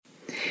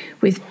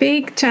With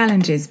big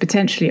challenges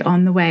potentially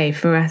on the way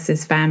for us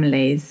as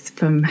families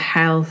from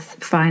health,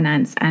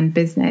 finance and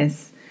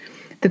business,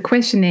 the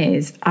question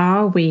is,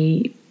 are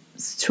we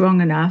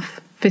strong enough,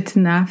 fit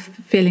enough,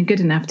 feeling good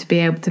enough to be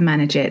able to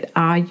manage it?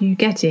 Are you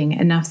getting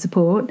enough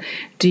support?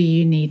 Do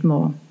you need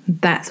more?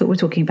 That's what we're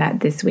talking about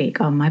this week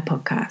on my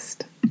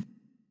podcast.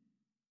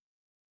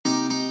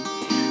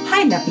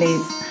 Hi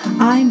lovelies,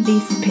 I'm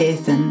Lisa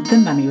Pearson, the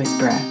Mummy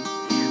Whisperer.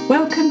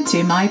 Welcome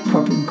to my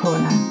Problem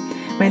Corner,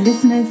 where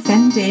listeners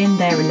send in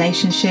their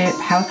relationship,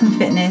 health and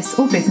fitness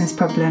or business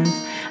problems,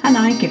 and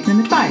I give them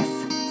advice.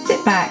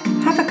 Sit back,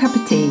 have a cup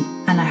of tea,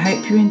 and I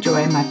hope you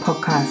enjoy my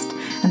podcast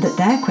and that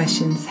their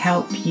questions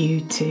help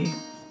you too.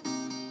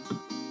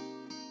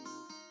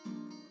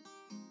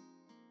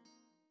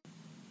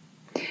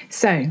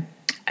 So,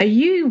 are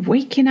you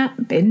waking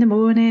up in the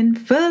morning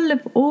full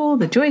of all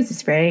the joys of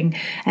spring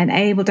and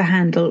able to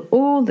handle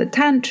all the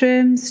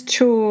tantrums,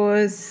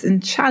 chores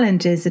and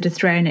challenges that are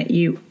thrown at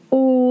you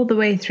all the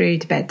way through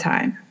to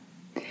bedtime?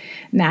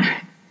 Now,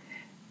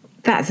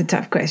 that's a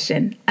tough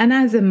question. And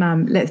as a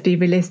mum, let's be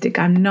realistic.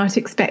 I'm not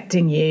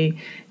expecting you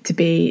to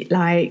be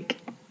like,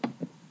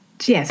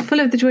 yes, full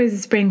of the joys of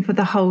spring for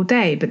the whole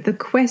day. But the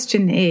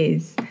question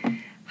is,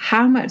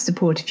 how much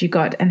support have you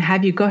got, and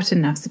have you got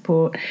enough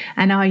support?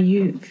 And are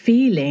you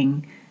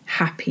feeling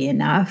happy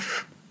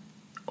enough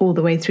all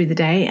the way through the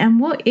day? And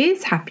what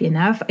is happy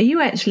enough? Are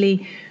you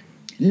actually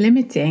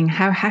limiting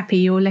how happy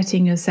you're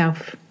letting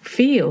yourself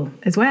feel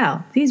as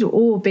well? These are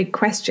all big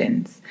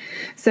questions.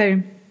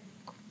 So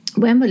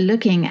when we're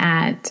looking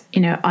at,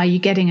 are you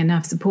getting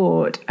enough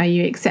support? Are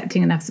you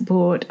accepting enough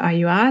support? Are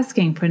you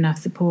asking for enough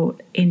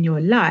support in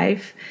your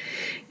life?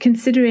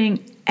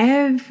 Considering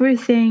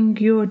everything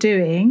you're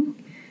doing,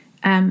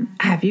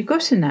 have you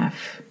got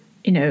enough?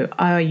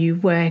 Are you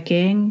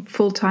working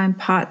full-time,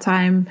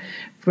 part-time,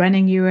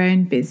 running your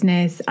own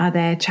business? Are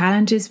there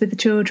challenges with the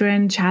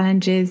children,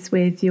 challenges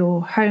with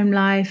your home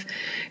life?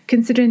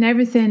 Considering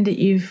everything that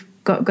you've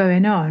got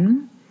going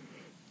on,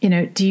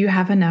 do you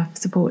have enough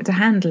support to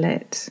handle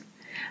it?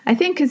 I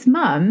think as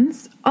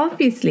mums,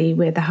 obviously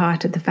we're the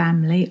heart of the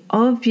family.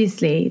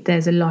 Obviously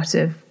there's a lot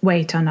of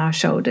weight on our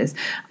shoulders.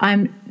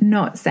 I'm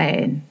not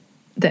saying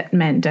that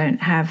men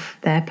don't have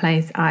their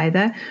place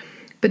either,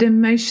 but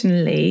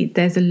emotionally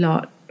there's a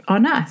lot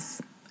on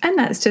us. And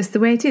that's just the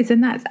way it is,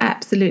 and that's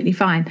absolutely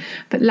fine.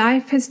 But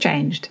life has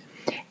changed.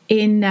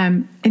 In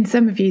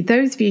some of you,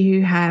 those of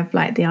you who have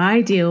like the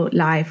ideal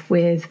life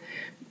with,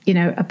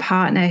 a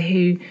partner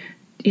who,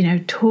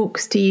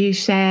 talks to you,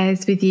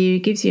 shares with you,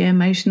 gives you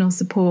emotional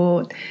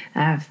support,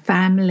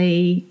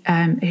 family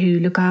who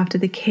look after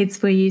the kids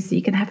for you so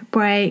you can have a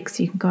break,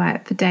 so you can go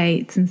out for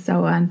dates and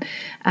so on.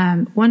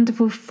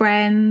 Wonderful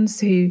friends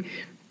who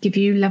give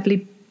you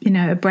lovely,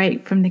 a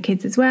break from the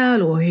kids as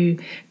well, or who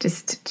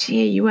just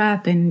cheer you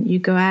up and you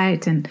go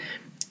out, and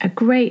a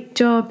great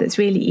job that's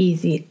really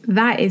easy.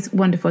 That is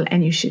wonderful,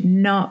 and you should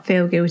not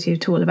feel guilty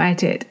at all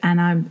about it.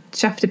 And I'm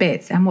chuffed to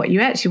bits. And what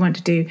you actually want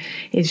to do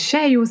is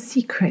share your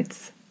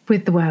secrets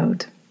with the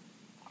world.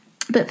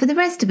 But for the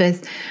rest of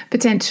us,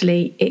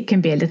 potentially it can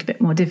be a little bit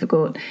more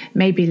difficult.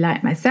 Maybe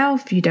like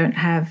myself, you don't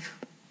have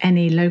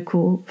any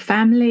local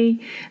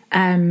family.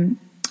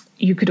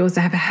 You could also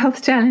have a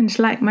health challenge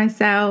like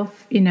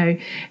myself.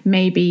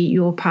 Maybe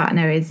your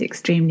partner is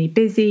extremely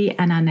busy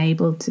and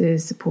unable to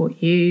support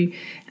you.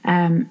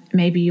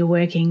 Maybe you're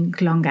working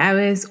long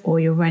hours or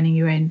you're running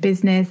your own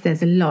business.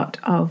 There's a lot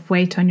of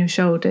weight on your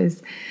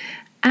shoulders.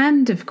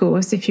 And of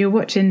course, if you're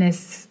watching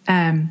this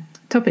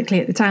topically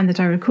at the time that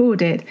I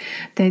record it,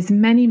 there's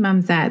many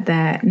mums out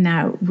there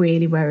now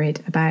really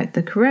worried about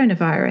the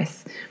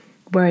coronavirus.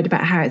 Worried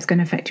about how it's going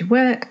to affect your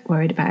work,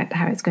 worried about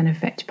how it's going to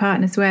affect your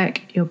partner's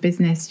work, your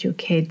business, your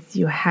kids,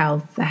 your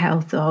health, the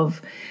health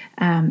of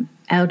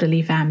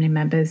elderly family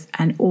members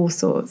and all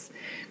sorts.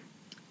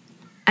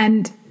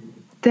 And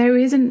there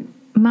isn't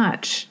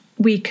much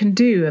we can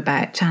do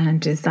about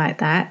challenges like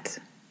that.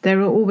 There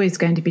are always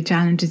going to be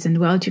challenges in the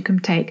world. You can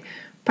take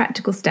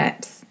practical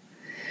steps.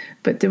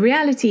 But the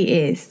reality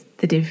is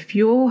that if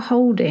you're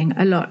holding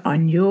a lot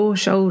on your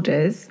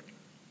shoulders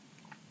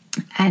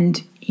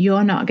and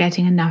you're not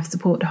getting enough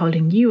support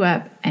holding you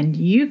up and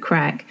you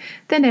crack,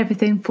 then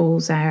everything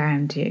falls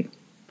around you.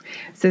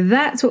 So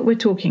that's what we're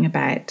talking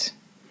about.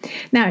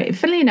 Now,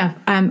 funnily enough,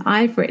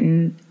 I've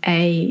written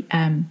I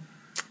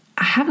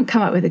haven't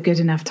come up with a good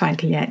enough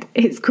title yet.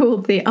 It's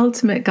called The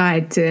Ultimate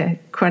Guide to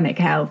Chronic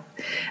Health.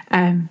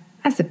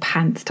 That's a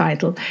pants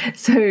title.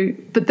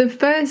 But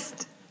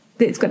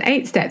it's got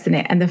 8 steps in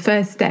it, and the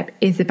first step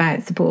is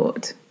about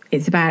support.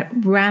 It's about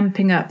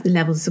ramping up the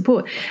levels of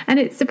support. And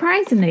it's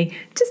surprisingly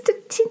just a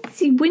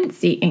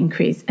tinsy-wincy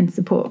increase in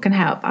support can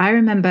help. I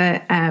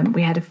remember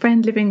we had a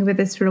friend living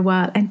with us for a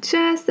while, and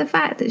just the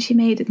fact that she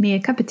made me a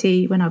cup of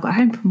tea when I got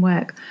home from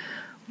work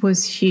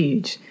was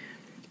huge.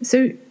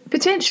 So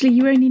potentially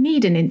you only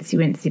need an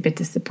incy-wincy bit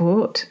of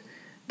support,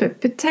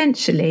 but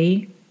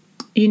potentially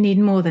you need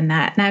more than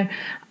that. Now,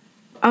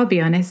 I'll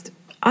be honest,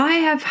 I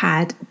have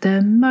had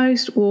the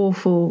most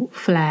awful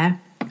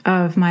flare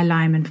of my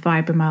Lyme and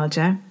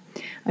fibromyalgia.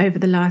 over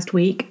the last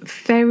week.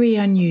 Very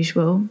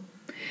unusual.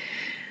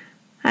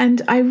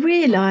 And I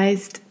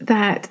realised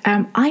that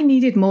I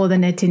needed more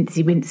than a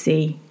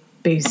tinsy-wincy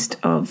boost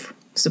of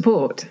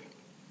support.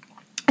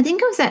 I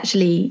think I was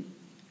actually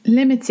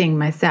limiting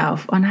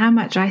myself on how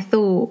much I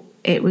thought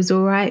it was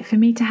all right for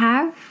me to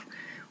have,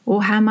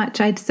 or how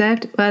much I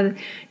deserved. Well,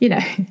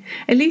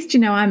 at least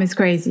I'm as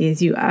crazy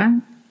as you are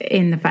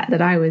in the fact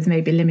that I was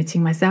maybe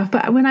limiting myself.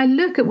 But when I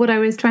look at what I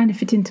was trying to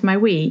fit into my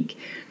week,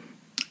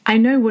 I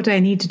know what I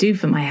need to do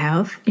for my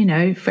health.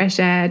 Fresh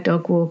air,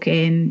 dog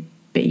walking,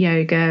 bit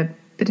yoga,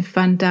 bit of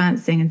fun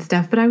dancing and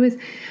stuff. But I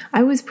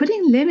was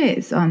putting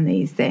limits on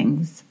these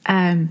things.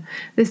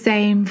 The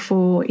same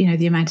for,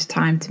 the amount of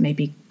time to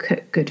maybe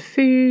cook good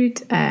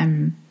food,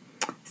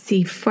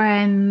 see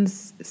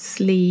friends,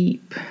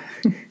 sleep,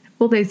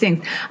 all those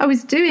things. I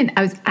was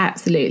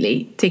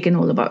absolutely ticking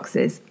all the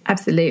boxes,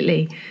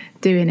 absolutely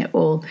doing it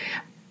all.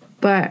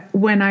 But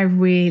when I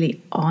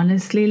really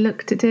honestly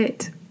looked at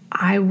it,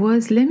 I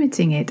was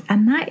limiting it,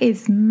 and that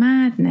is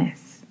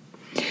madness.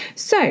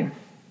 So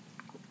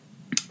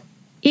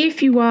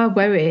if you are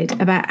worried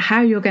about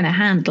how you're going to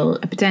handle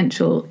a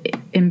potential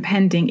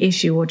impending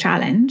issue or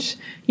challenge,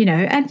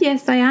 and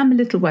yes, I am a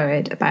little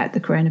worried about the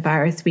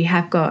coronavirus. We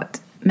have got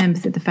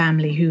members of the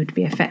family who would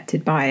be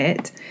affected by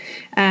it.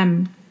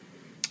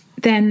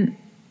 Then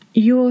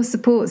your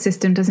support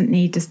system doesn't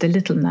need just a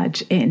little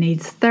nudge. It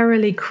needs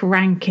thoroughly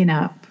cranking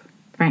up,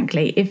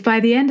 frankly. If by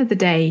the end of the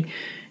day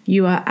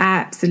you are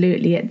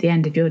absolutely at the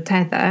end of your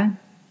tether,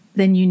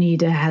 then you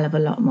need a hell of a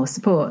lot more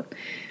support.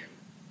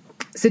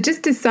 So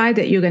just decide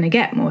that you're going to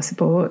get more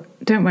support.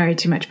 Don't worry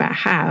too much about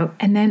how,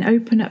 and then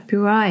open up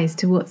your eyes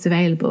to what's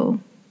available.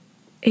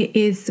 It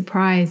is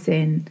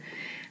surprising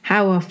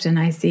how often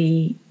I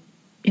see,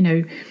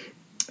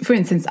 for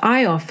instance,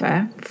 I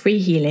offer free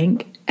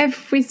healing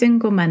every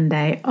single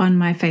Monday on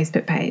my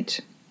Facebook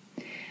page.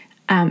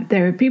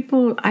 There are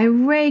people I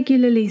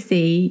regularly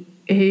see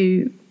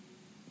who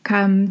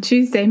come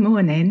Tuesday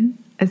morning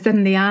are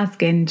suddenly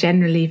asking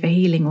generally for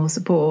healing or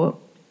support,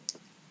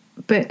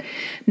 but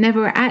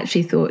never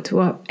actually thought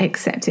to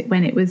accept it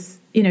when it was,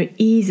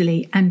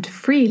 easily and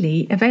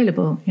freely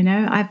available.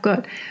 I've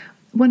got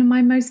one of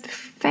my most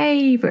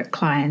favourite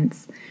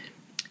clients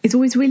is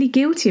always really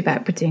guilty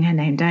about putting her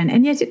name down,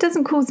 and yet it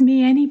doesn't cause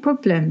me any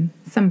problem.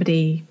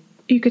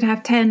 You could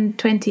have 10,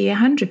 20,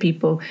 100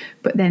 people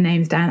put their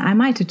names down. I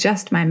might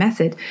adjust my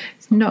method.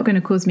 It's not going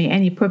to cause me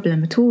any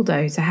problem at all,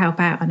 though, to help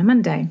out on a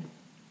Monday.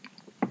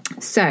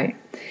 So,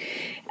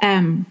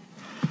 and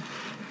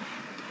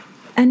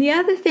the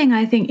other thing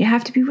I think you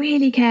have to be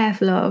really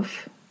careful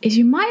of is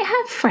you might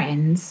have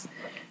friends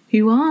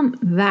who aren't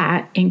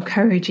that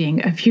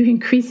encouraging of you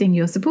increasing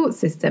your support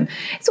system.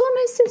 It's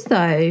almost as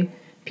though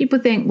people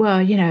think,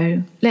 well,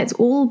 let's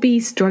all be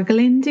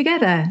struggling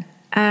together.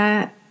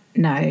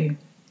 No,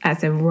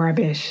 that's a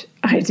rubbish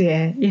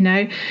idea,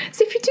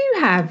 So if you do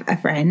have a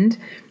friend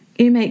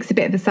who makes a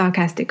bit of a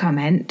sarcastic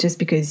comment just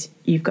because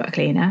you've got a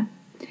cleaner,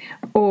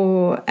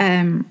 or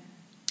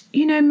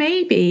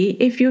maybe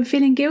if you're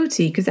feeling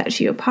guilty because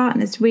actually your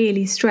partner's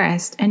really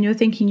stressed and you're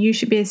thinking you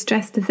should be as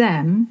stressed as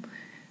them,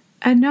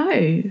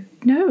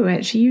 no,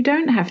 actually you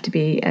don't have to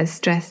be as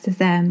stressed as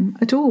them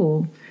at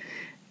all.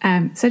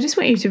 So I just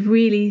want you to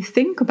really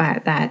think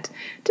about that.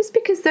 Just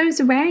because those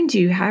around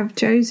you have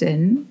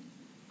chosen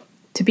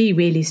to be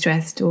really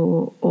stressed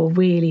or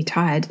really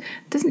tired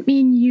doesn't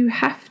mean you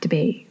have to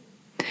be.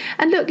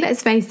 And look,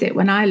 let's face it,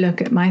 when I look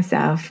at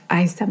myself,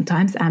 I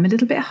sometimes am a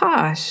little bit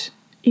harsh,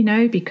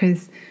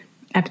 because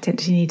I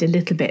potentially need a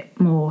little bit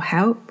more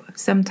help.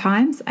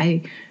 Sometimes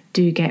I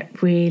do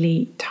get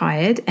really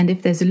tired, and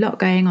if there's a lot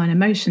going on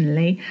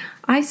emotionally,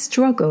 I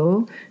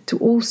struggle to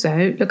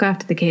also look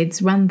after the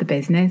kids, run the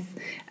business,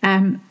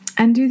 and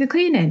do the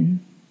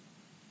cleaning.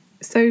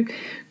 So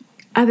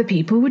other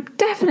people would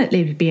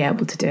definitely be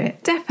able to do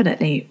it,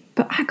 definitely,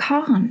 but I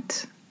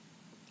can't.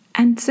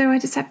 And so I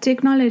just have to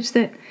acknowledge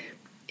that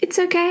it's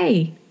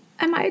okay.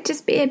 I might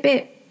just be a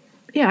bit,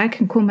 I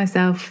can call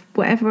myself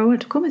whatever I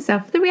want to call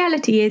myself. The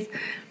reality is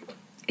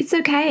it's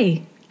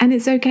okay. And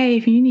it's okay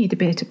if you need a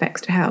bit of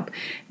extra help.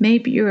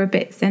 Maybe you're a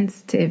bit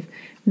sensitive.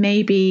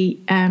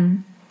 Maybe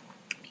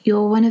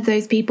you're one of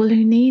those people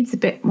who needs a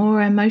bit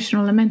more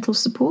emotional and mental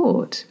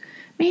support.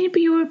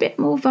 Maybe you're a bit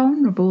more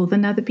vulnerable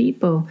than other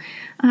people.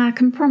 I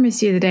can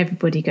promise you that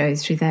everybody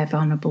goes through their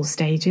vulnerable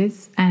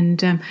stages.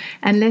 And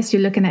unless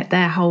you're looking at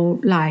their whole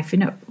life, you're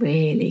not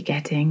really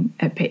getting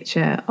a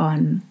picture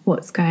on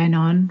what's going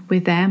on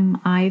with them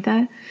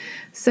either.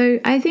 So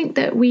I think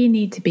that we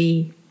need to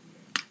be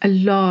a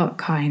lot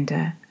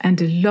kinder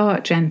and a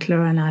lot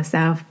gentler on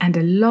ourselves and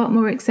a lot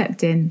more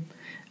accepting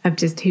of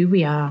just who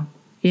we are,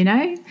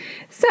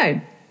 So,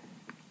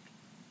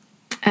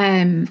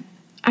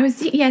 I was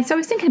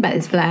thinking about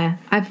this, Blair.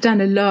 I've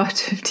done a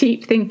lot of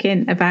deep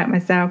thinking about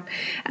myself.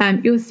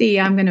 You'll see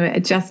I'm going to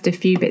adjust a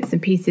few bits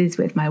and pieces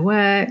with my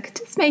work,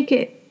 just make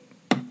it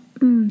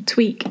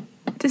tweak,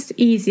 just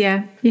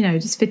easier,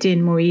 just fit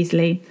in more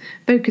easily,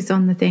 focus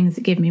on the things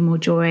that give me more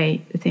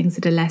joy, the things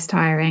that are less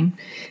tiring.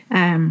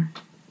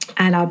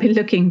 And I'll be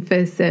looking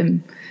for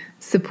some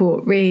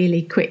support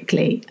really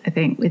quickly, I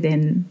think,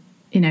 within,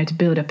 to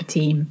build up a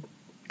team.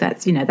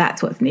 That's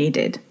what's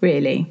needed,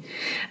 really.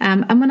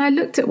 And when I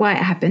looked at why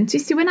it happened, you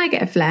see, when I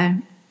get a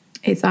flare,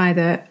 it's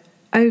either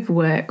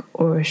overwork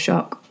or a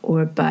shock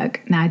or a bug.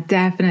 Now, I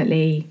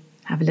definitely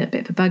have a little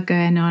bit of a bug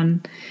going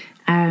on.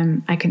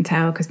 I can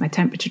tell because my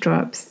temperature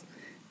drops.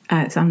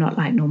 So I'm not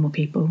like normal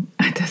people.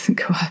 It doesn't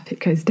go up, it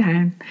goes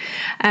down.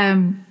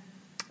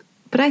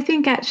 But I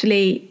think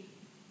actually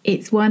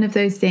it's one of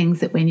those things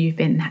that when you've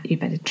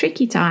had a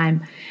tricky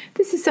time,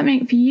 this is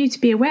something for you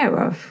to be aware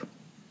of.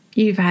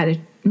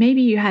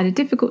 Maybe you had a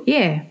difficult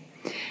year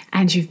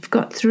and you've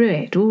got through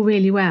it all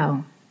really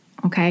well.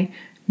 Okay,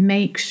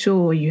 make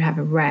sure you have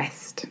a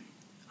rest.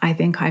 I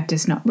think I've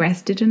just not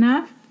rested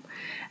enough.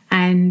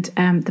 And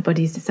the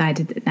body's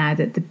decided that now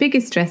that the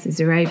biggest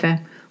stresses are over,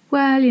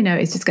 well,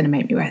 it's just going to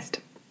make me rest.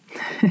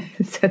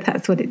 So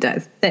that's what it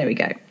does. There we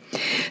go.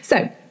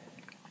 So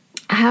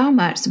how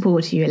much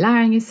support are you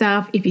allowing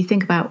yourself? If you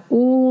think about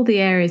all the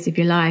areas of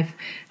your life,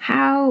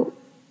 how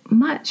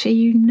much are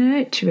you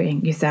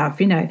nurturing yourself?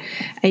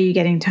 Are you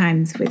getting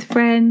times with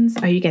friends?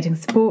 Are you getting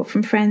support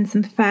from friends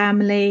and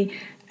family?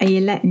 Are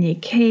you letting your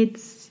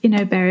kids,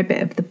 bear a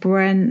bit of the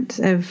brunt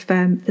of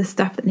the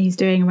stuff that needs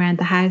doing around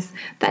the house?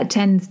 That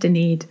tends to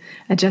need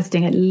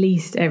adjusting at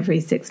least every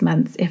 6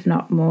 months, if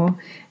not more.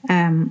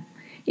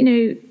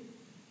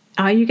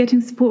 Are you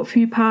getting support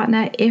from your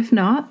partner? If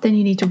not, then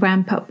you need to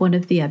ramp up one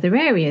of the other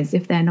areas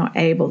if they're not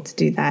able to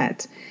do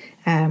that.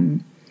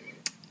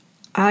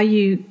 Are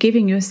you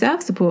giving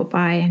yourself support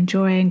by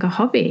enjoying a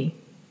hobby?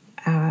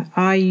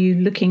 Are you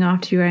looking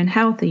after your own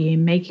health? Are you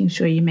making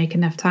sure you make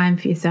enough time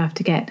for yourself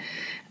to get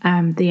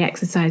the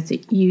exercise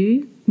that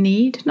you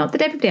need? Not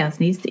that everybody else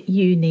needs, that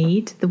you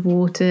need, the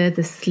water,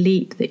 the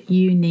sleep that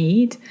you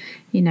need,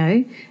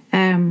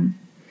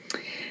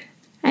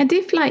 And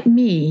if, like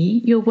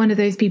me, you're one of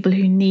those people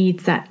who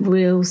needs that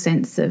real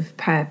sense of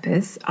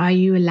purpose, are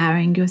you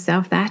allowing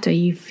yourself that? Are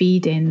you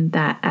feeding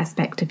that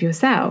aspect of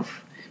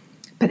yourself?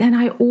 But then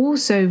I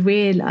also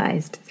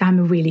realised I'm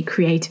a really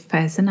creative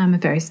person. I'm a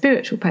very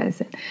spiritual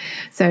person.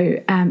 So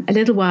a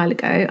little while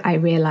ago, I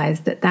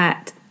realised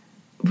that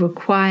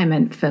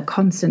requirement for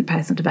constant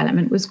personal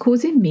development was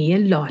causing me a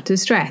lot of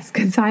stress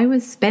because I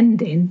was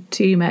spending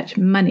too much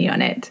money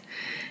on it.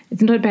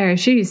 It's not a pair of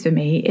shoes for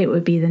me. It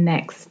would be the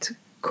next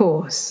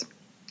course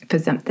for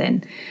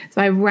something.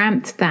 So I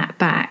ramped that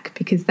back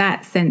because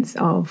that sense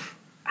of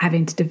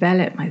having to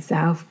develop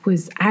myself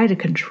was out of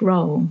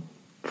control,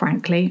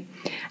 frankly.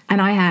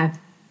 And I have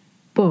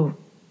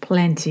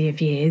plenty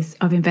of years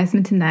of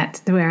investment in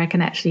that where I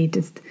can actually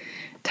just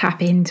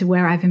tap into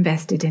where I've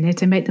invested in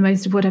it and make the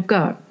most of what I've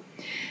got.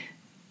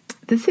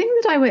 The thing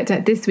that I worked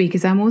at this week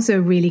is I'm also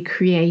a really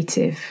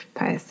creative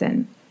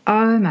person.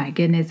 Oh my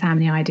goodness, how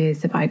many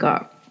ideas have I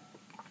got?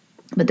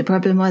 But the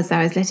problem was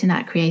I was letting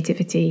that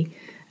creativity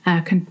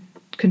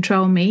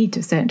control me to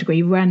a certain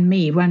degree, run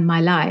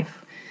my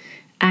life.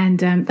 And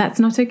that's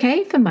not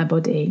okay for my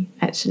body,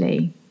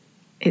 actually.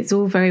 It's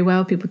all very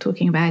well people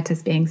talking about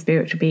us being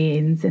spiritual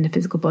beings in a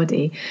physical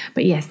body.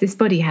 But yes, this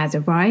body has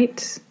a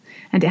right,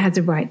 and it has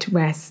a right to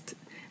rest,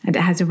 and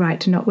it has a right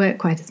to not work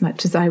quite as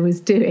much as I was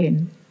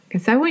doing.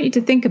 So I want you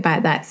to think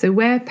about that. So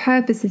where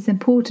purpose is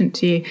important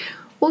to you,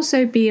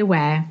 also be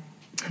aware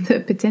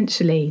that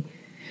potentially,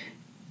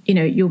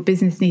 your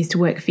business needs to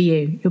work for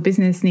you. Your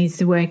business needs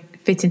to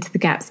fit into the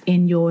gaps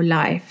in your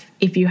life.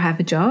 If you have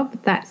a job,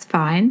 that's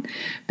fine.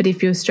 But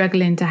if you're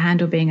struggling to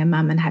handle being a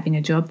mum and having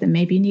a job, then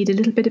maybe you need a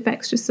little bit of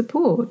extra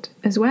support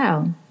as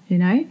well,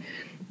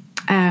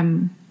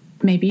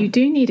 Maybe you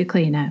do need a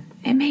cleaner.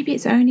 And maybe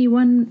it's only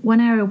one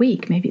hour a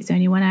week. Maybe it's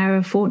only 1 hour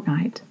a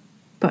fortnight.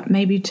 But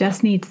maybe you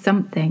just need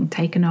something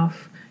taken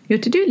off your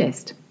to-do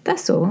list.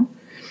 That's all.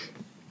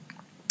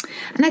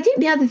 And I think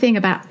the other thing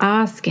about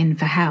asking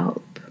for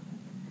help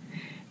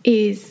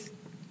is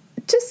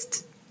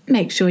just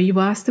make sure you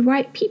ask the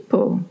right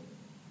people.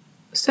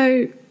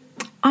 So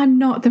I'm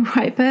not the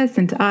right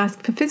person to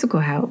ask for physical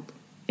help,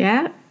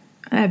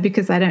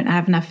 because I don't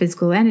have enough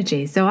physical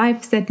energy. So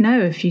I've said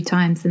no a few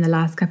times in the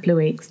last couple of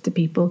weeks to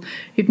people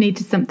who've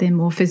needed something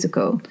more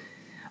physical.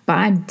 But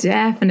I'm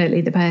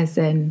definitely the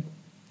person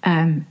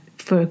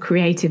for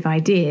creative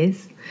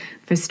ideas,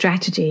 for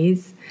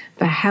strategies,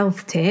 for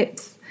health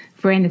tips,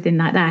 for anything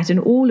like that.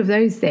 And all of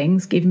those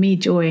things give me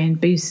joy and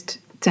boost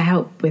to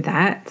help with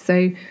that.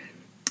 So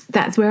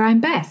that's where I'm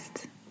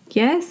best.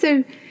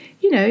 So,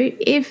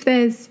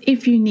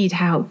 if you need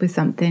help with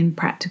something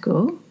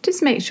practical,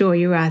 just make sure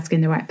you're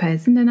asking the right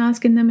person and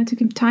asking them at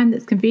a time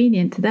that's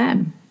convenient to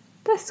them.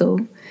 That's all.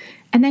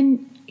 And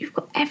then you've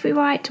got every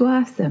right to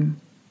ask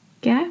them.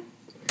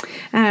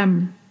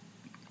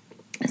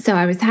 So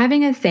I was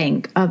having a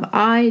think of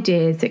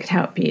ideas that could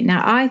help you.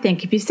 Now, I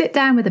think if you sit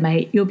down with a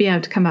mate, you'll be able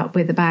to come up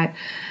with about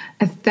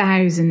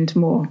 1,000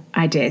 more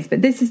ideas,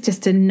 but this is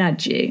just to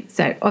nudge you.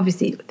 So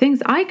obviously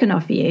things I can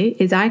offer you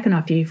is I can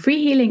offer you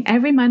free healing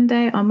every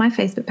Monday on my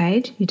Facebook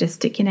page. You just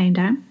stick your name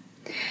down.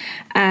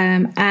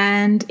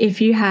 And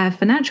if you have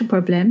financial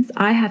problems,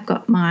 I have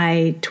got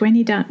my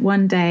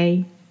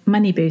 21-day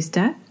Money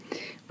Booster,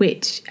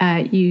 which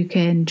you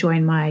can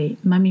join my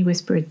Mummy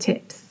Whisperer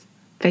Tips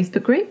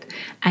Facebook group,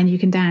 and you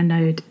can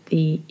download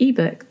the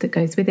ebook that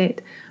goes with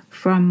it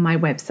from my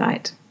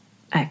website.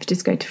 If you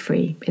just go to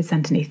free, it's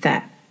underneath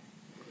there.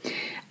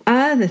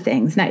 Other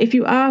things. Now, if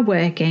you are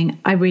working,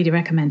 I really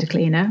recommend a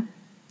cleaner.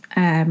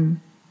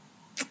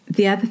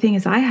 The other thing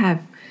is I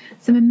have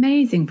some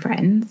amazing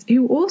friends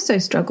who also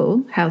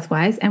struggle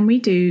health-wise, and we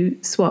do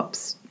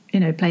swaps,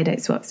 play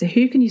date swaps. So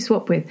who can you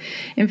swap with?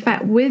 In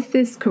fact, with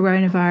this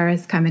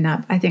coronavirus coming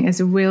up, I think there's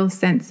a real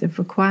sense of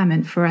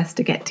requirement for us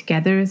to get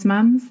together as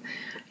mums,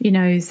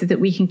 so that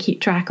we can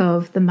keep track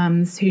of the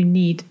mums who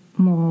need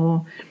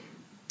more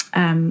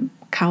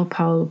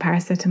Calpol,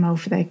 paracetamol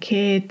for their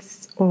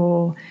kids,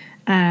 or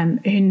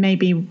who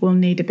maybe will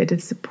need a bit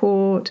of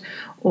support,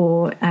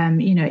 or,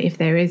 if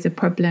there is a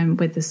problem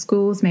with the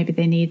schools, maybe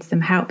they need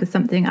some help with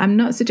something. I'm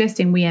not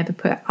suggesting we ever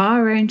put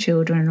our own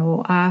children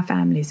or our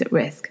families at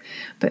risk,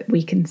 but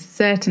we can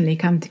certainly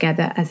come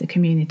together as a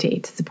community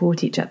to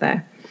support each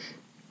other.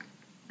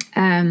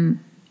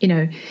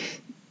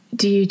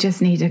 Do you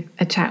just need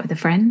a chat with a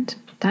friend?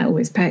 That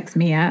always perks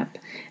me up.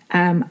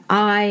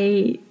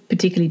 I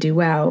particularly do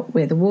well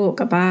with a walk,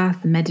 a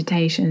bath,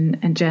 meditation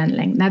and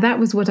journaling. Now, that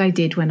was what I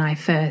did when I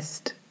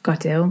first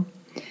got ill,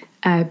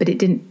 but it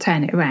didn't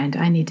turn it around.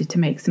 I needed to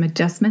make some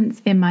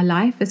adjustments in my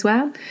life as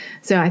well.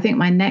 So I think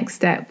my next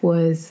step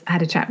was I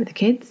had a chat with the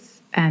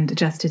kids and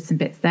adjusted some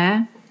bits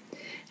there.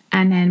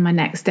 And then my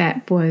next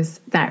step was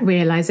that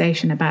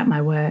realization about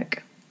my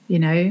work.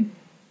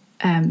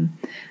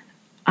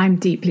 I'm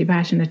deeply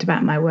passionate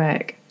about my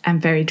work. I'm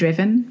very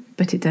driven,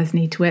 but it does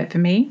need to work for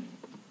me.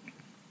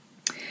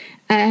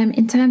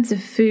 In terms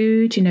of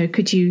food,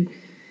 could you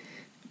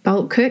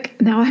bulk cook?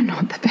 Now, I'm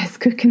not the best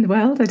cook in the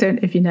world. I don't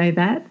know if you know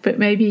that, but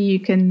maybe you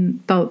can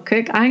bulk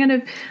cook. I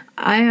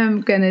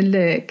am gonna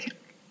look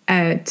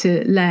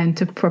to learn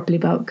to properly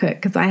bulk cook,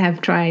 because I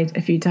have tried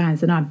a few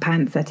times and I'm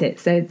pants at it.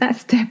 So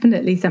that's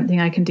definitely something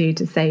I can do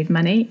to save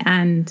money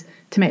and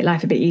to make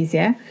life a bit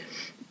easier.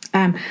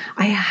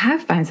 I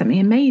have found something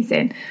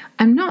amazing.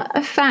 I'm not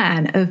a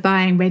fan of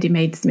buying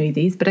ready-made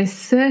smoothies, but I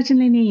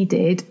certainly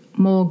needed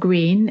more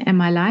green in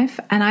my life.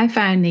 And I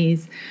found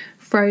these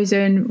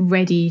frozen,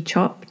 ready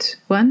chopped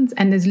ones.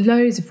 And there's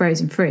loads of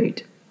frozen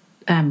fruit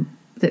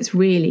that's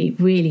really,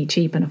 really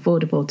cheap and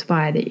affordable to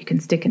buy that you can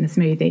stick in a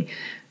smoothie.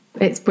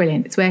 It's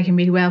brilliant. It's working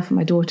really well for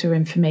my daughter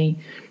and for me.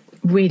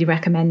 Really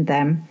recommend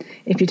them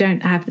if you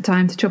don't have the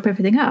time to chop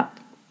everything up.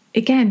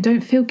 Again,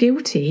 don't feel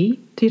guilty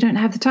that you don't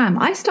have the time.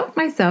 I stopped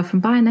myself from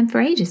buying them for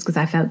ages because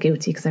I felt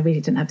guilty because I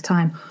really didn't have the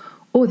time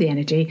or the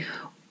energy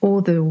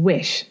or the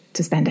wish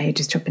to spend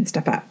ages chopping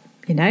stuff up,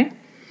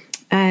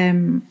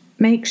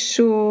 Make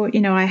sure,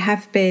 I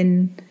have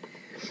been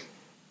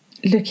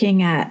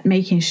looking at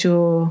making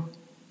sure.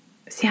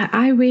 See,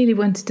 I really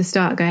wanted to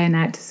start going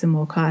out to some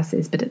more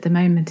classes, but at the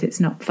moment it's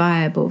not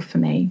viable for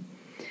me.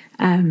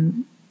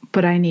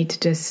 But I need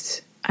to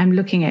I'm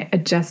looking at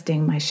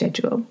adjusting my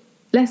schedule.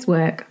 Less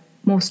work,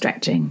 more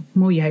stretching,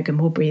 more yoga,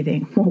 more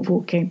breathing, more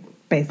walking,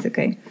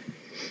 basically.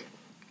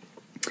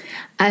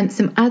 And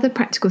some other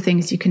practical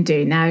things you can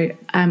do. Now,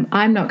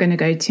 I'm not going to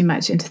go too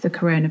much into the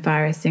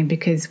coronavirus thing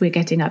because we're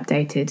getting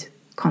updated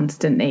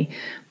constantly.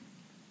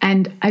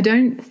 And I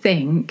don't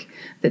think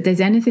that there's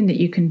anything that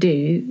you can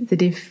do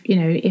that if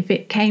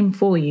it came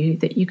for you,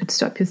 that you could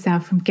stop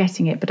yourself from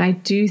getting it. But I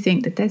do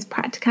think that there's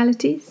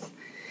practicalities.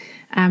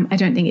 I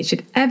don't think it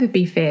should ever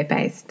be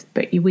fear-based,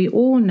 but we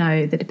all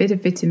know that a bit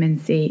of vitamin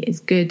C is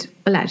good.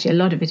 Well, actually, a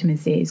lot of vitamin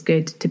C is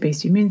good to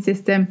boost your immune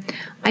system.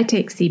 I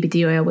take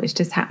CBD oil, which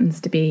just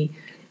happens to be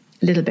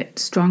a little bit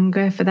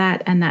stronger for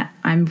that, and that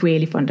I'm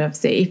really fond of.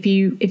 So if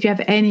you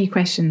have any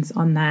questions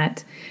on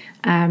that,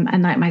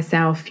 and like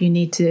myself, you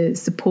need to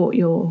support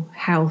your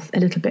health a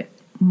little bit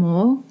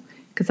more,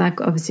 because I've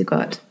obviously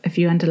got a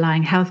few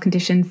underlying health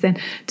conditions, then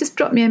just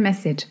drop me a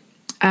message.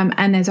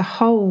 And there's a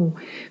whole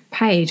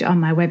page on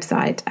my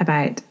website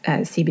about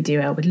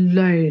CBD oil with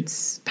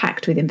loads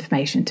packed with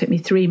information. It took me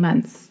 3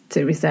 months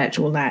to research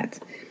all that.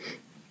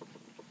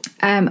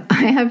 I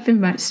have been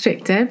much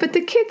stricter, but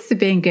the kids are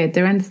being good.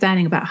 They're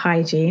understanding about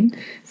hygiene.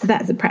 So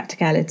that's a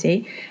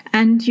practicality.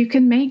 And you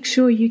can make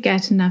sure you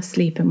get enough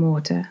sleep and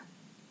water.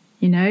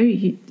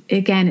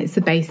 Again, it's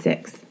the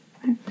basics.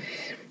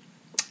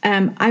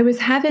 I was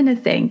having a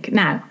think.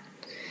 Now,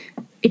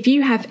 if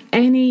you have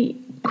any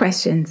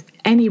questions,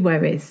 any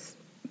worries,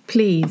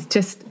 please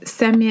just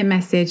send me a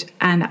message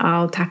and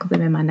I'll tackle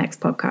them in my next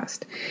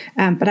podcast.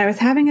 But I was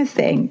having a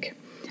think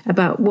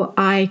about what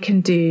I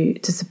can do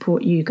to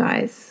support you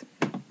guys.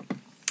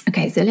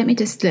 Okay, so let me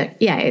just look.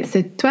 Yeah, it's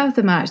the 12th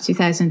of March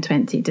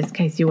 2020, just in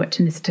case you're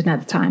watching this at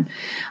another time.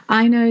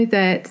 I know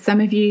that some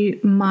of you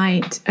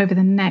might, over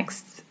the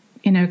next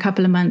a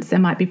couple of months, there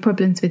might be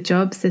problems with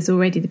jobs. There's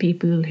already the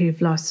people who've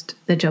lost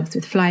their jobs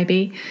with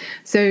Flybe.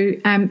 So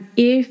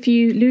if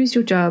you lose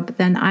your job,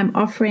 then I'm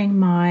offering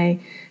my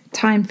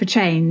Time for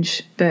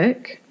Change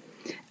book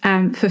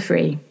for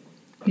free.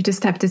 You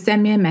just have to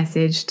send me a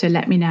message to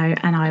let me know,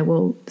 and I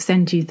will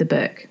send you the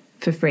book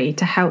for free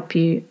to help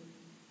you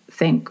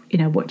think,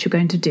 what you're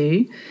going to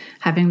do,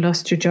 having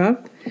lost your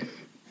job.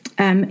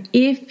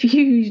 If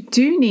you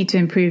do need to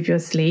improve your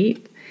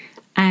sleep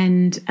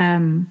and,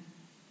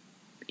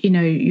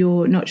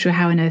 you're not sure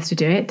how on earth to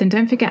do it, then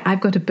don't forget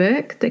I've got a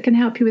book that can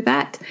help you with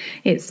that.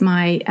 It's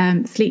my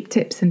sleep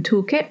tips and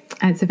toolkit,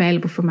 and it's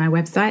available from my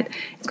website.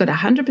 It's got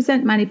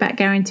 100% money back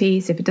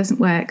guarantee, so if it doesn't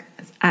work,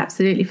 it's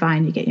absolutely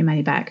fine. You get your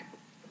money back.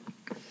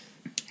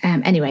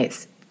 Anyway,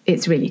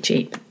 it's really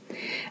cheap.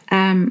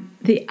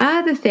 The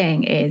other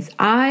thing is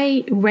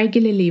I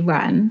regularly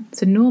run,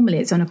 so normally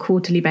it's on a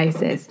quarterly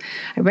basis,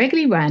 I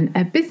regularly run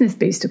a Business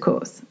Booster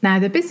course. Now,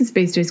 the Business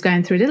Booster is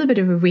going through a little bit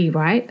of a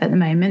rewrite at the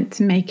moment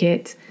to make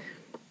it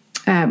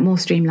more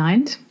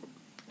streamlined.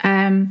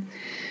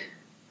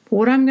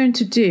 What I'm going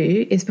to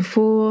do is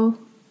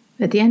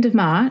at the end of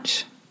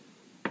March,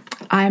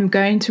 I'm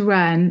going to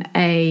run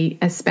a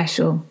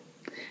special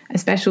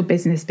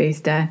Business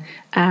Booster.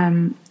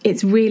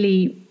 It's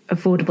really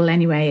affordable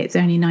anyway. It's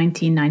only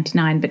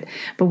 $19.99,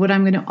 but what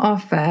I'm going to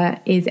offer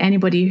is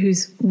anybody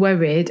who's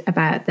worried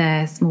about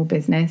their small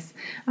business,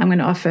 I'm going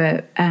to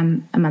offer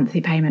a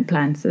monthly payment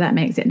plan. So that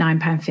makes it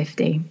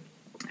 £9.50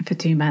 for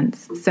 2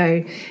 months.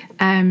 So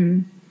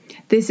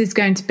this is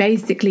going to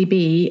basically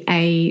be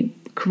a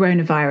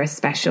coronavirus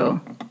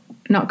special,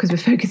 not because we're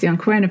focusing on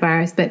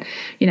coronavirus, but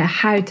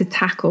how to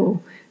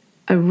tackle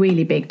a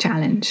really big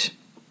challenge.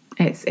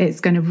 It's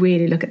going to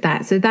really look at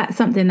that. So that's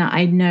something that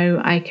I know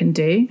I can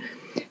do.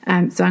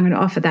 So I'm going to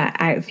offer that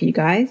out for you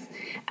guys.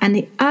 And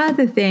the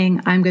other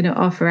thing I'm going to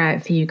offer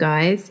out for you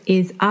guys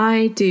is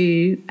I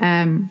do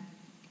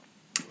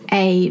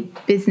a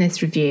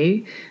business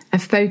review, a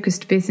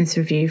focused business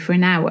review for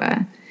an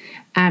hour.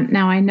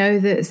 Now, I know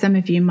that some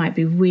of you might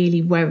be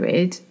really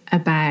worried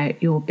about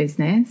your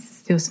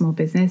business, your small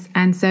business.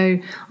 And so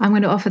I'm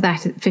going to offer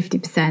that at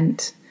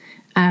 50%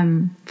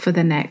 for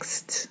the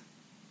next...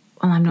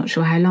 Well, I'm not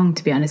sure how long,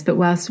 to be honest, but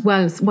whilst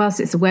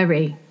it's a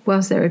worry,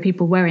 whilst there are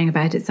people worrying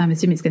about it, so I'm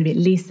assuming it's going to be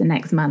at least the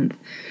next month.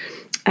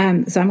 So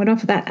I'm going to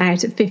offer that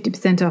out at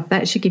 50% off.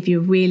 That should give you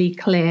a really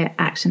clear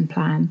action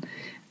plan.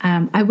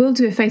 I will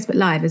do a Facebook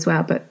Live as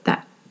well, but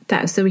that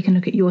so we can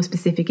look at your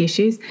specific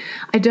issues.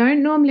 I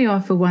don't normally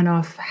offer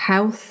one-off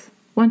health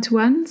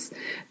one-to-ones,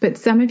 but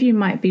some of you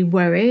might be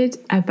worried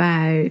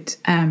about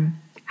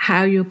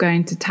how you're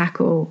going to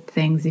tackle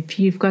things. If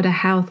you've got a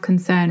health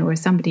concern or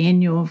somebody in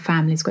your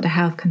family's got a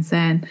health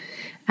concern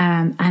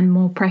and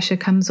more pressure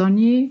comes on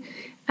you.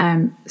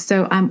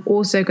 So I'm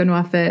also going to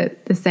offer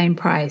the same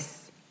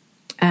price,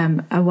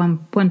 a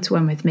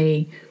one-to-one with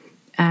me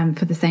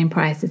for the same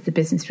price as the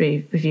business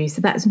review.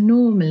 So that's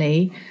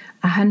normally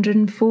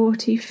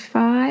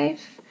 $145.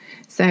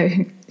 So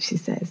she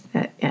says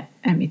that, yeah,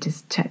 let me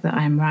just check that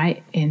I'm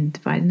right in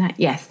dividing that.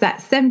 Yes,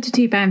 that's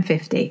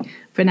 £72.50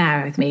 for an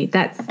hour with me.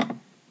 That's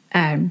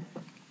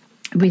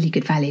really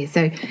good value.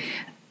 So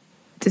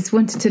just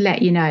wanted to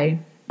let you know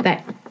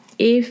that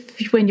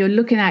if when you're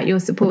looking at your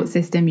support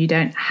system you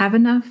don't have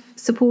enough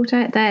support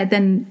out there,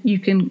 then you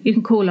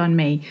can call on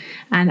me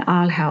and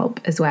I'll help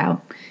as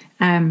well.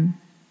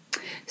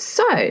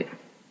 So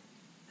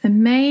the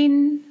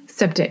main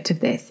subject of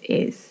this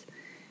is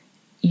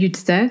you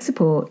deserve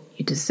support,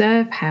 you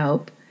deserve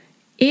help.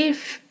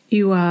 If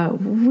you are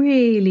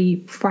really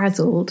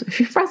frazzled, if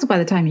you're frazzled by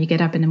the time you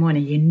get up in the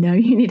morning, you know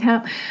you need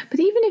help. But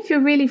even if you're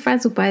really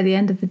frazzled by the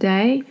end of the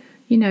day,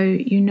 you know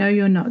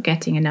you're not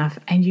getting enough,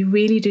 and you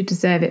really do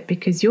deserve it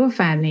because your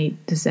family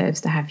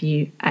deserves to have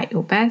you at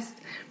your best.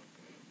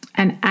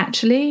 And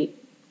actually,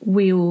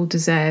 we're all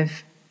going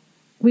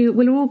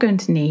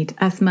to need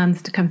us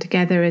mums to come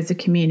together as a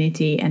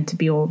community and to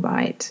be all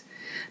right.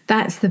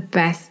 That's the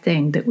best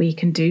thing that we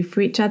can do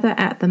for each other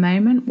at the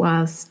moment,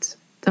 whilst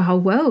the whole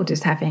world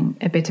is having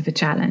a bit of a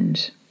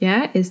challenge,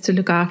 is to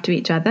look after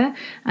each other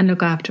and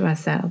look after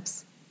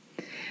ourselves.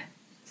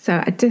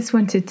 So I just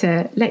wanted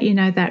to let you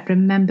know that.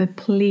 Remember,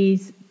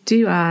 please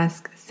do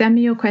ask. Send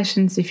me your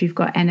questions if you've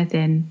got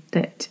anything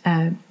that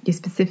you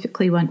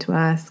specifically want to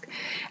ask.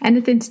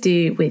 Anything to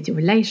do with your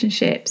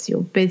relationships,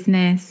 your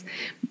business,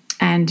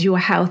 and your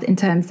health in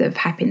terms of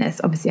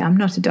happiness. Obviously, I'm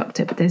not a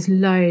doctor, but there's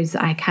loads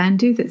I can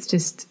do that's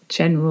just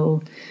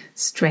general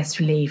stress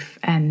relief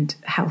and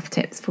health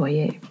tips for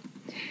you.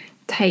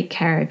 Take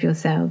care of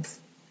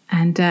yourselves,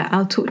 and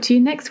I'll talk to you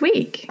next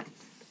week.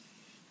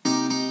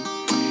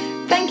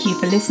 Thank you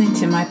for listening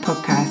to my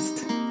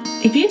podcast.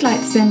 If you'd like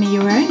to send me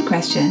your own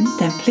question,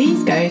 then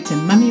please go to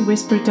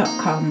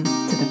mummywhisperer.com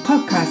to the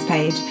podcast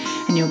page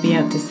and you'll be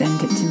able to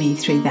send it to me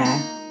through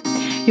there.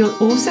 You'll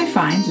also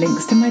find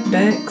links to my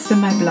books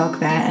and my blog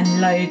there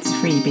and loads of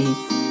freebies.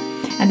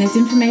 And there's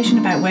information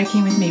about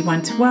working with me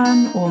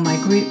one-to-one or my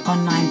group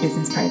online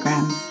business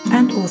programs,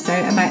 and also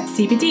about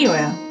CBD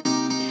oil.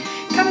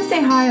 Come and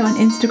say hi on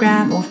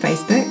Instagram or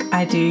Facebook.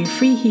 I do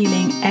free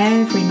healing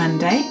every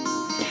Monday.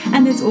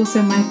 And there's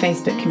also my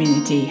Facebook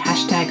community,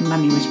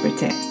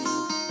 #MummyWhispererTips.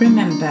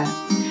 Remember,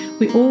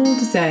 we all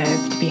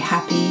deserve to be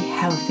happy,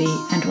 healthy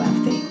and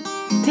wealthy.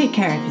 Take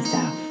care of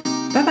yourself.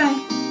 Bye-bye.